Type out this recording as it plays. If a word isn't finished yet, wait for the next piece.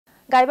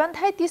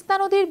গাইবান্ধায় তিস্তা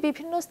নদীর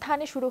বিভিন্ন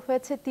স্থানে শুরু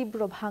হয়েছে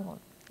তীব্র ভাঙন।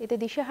 এতে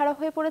দিশেহারা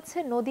হয়ে পড়েছে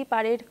নদী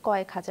পাড়ের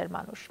কয়েক হাজার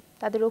মানুষ।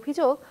 তাদের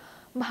অভিযোগ,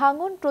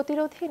 ভাঙন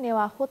প্রতিরোধে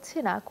নেওয়া হচ্ছে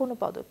না কোনো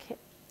পদক্ষেপ।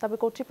 তবে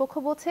কর্তৃপক্ষ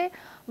বলছে,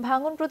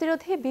 ভাঙন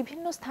প্রতিরোধে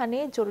বিভিন্ন স্থানে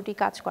জরুরি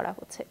কাজ করা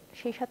হচ্ছে,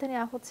 সেই সাথে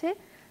নেওয়া হচ্ছে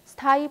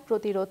স্থায়ী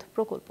প্রতিরোধ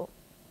প্রকল্প।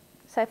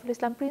 সাইফুল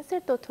ইসলাম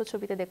প্রিন্সের তথ্য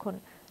ছবিতে দেখুন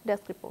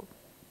ডেস্ক রিপোর্ট।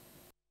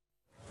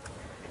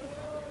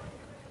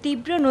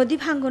 তীব্র নদী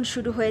ভাঙ্গন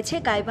শুরু হয়েছে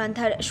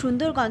গাইবান্ধার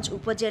সুন্দরগঞ্জ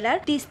উপজেলার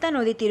তিস্তা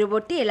নদী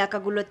তীরবর্তী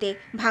এলাকাগুলোতে।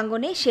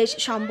 ভাঙ্গনে শেষ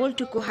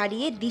সম্বলটুকু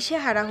হারিয়ে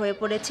দিশেহারা হয়ে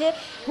পড়েছে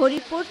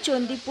হরিপুর,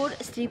 চণ্ডীপুর,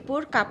 শ্রীপুর,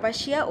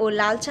 কাপাসিয়া ও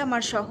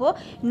লালচামার সহ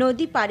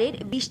নদী পাড়ের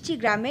 ২০টি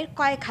গ্রামের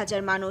কয়েক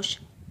হাজার মানুষ।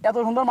 এত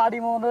সুন্দর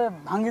মাটির মধ্যে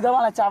ভাঙ্গি দেওয়া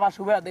মানে চাপা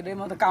সুবিধা দিলে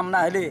মধ্যে কাম না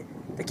হলে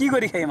কি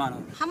করি খাই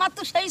মানুষ। আমার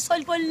তো সেই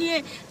শৈল নিয়ে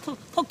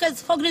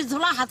ফকরির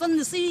ঝোলা হাতন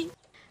দিছি।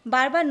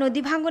 বারবার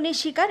নদী ভাঙ্গনের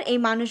শিকার এই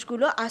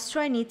মানুষগুলো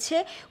আশ্রয় নিচ্ছে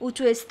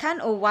উঁচু স্থান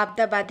ও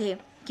ওয়াবদা বাঁধে।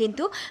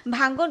 কিন্তু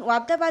ভাঙ্গন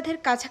ওয়াবদা বাঁধের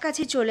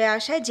কাছাকাছি চলে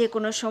আসায় যে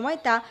কোনো সময়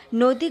তা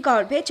নদী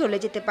গর্ভে চলে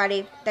যেতে পারে।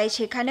 তাই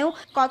সেখানেও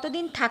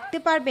কতদিন থাকতে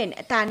পারবেন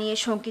তা নিয়ে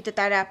শঙ্কিত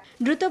তারা।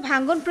 দ্রুত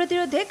ভাঙ্গন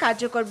প্রতিরোধে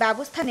কার্যকর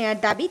ব্যবস্থা নেওয়ার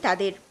দাবি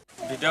তাদের।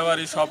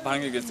 ভিটাবাড়ি সব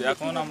ভাঙে গেছে,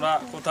 এখন আমরা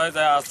কোথায়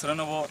যাই আশ্রয়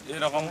নেবো,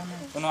 এরকম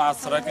কোনো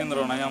আশ্রয় কেন্দ্র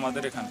নাই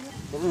আমাদের এখানে।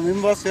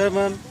 মেম্বার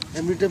চেয়ারম্যান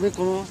এমনি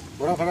কোনো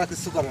ঘোরাফেরা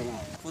কিছু করে না,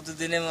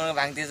 প্রতিদিনে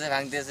ভাঙতেছে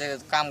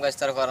কাম কাজ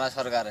তো করে না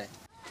সরকারে।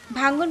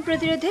 ভাঙ্গন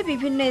প্রতিরোধে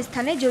বিভিন্ন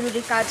স্থানে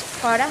জরুরি কাজ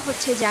করা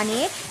হচ্ছে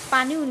জানিয়ে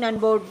পানি উন্নয়ন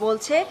বোর্ড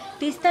বলছে,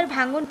 তিস্তার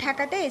ভাঙ্গন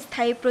ঠেকাতে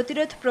স্থায়ী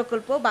প্রতিরোধ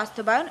প্রকল্প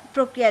বাস্তবায়ন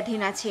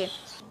প্রক্রিয়াধীন আছে।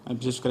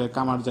 বিশেষ করে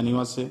কামারজানিও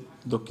আছে,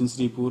 দক্ষিণ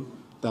শ্রীপুর,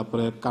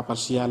 তারপরে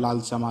কাপাসিয়া,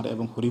 লালচামার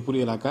এবং হরিপুর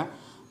এলাকা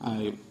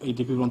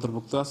এডিপির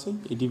অন্তর্ভুক্ত আছে।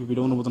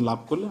 এডিপির অনুমোদন লাভ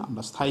করলে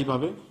আমরা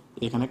স্থায়ীভাবে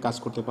এখানে কাজ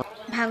করতে পারি।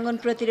 ভাঙ্গন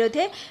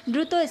প্রতিরোধে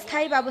দ্রুত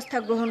স্থায়ী ব্যবস্থা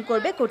গ্রহণ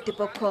করবে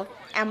কর্তৃপক্ষ,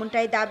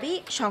 এমনটাই দাবি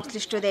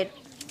সংশ্লিষ্টদের।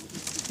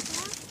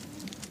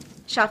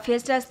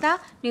 শাফিয়াজ রাস্তা,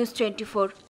 নিউজ 24।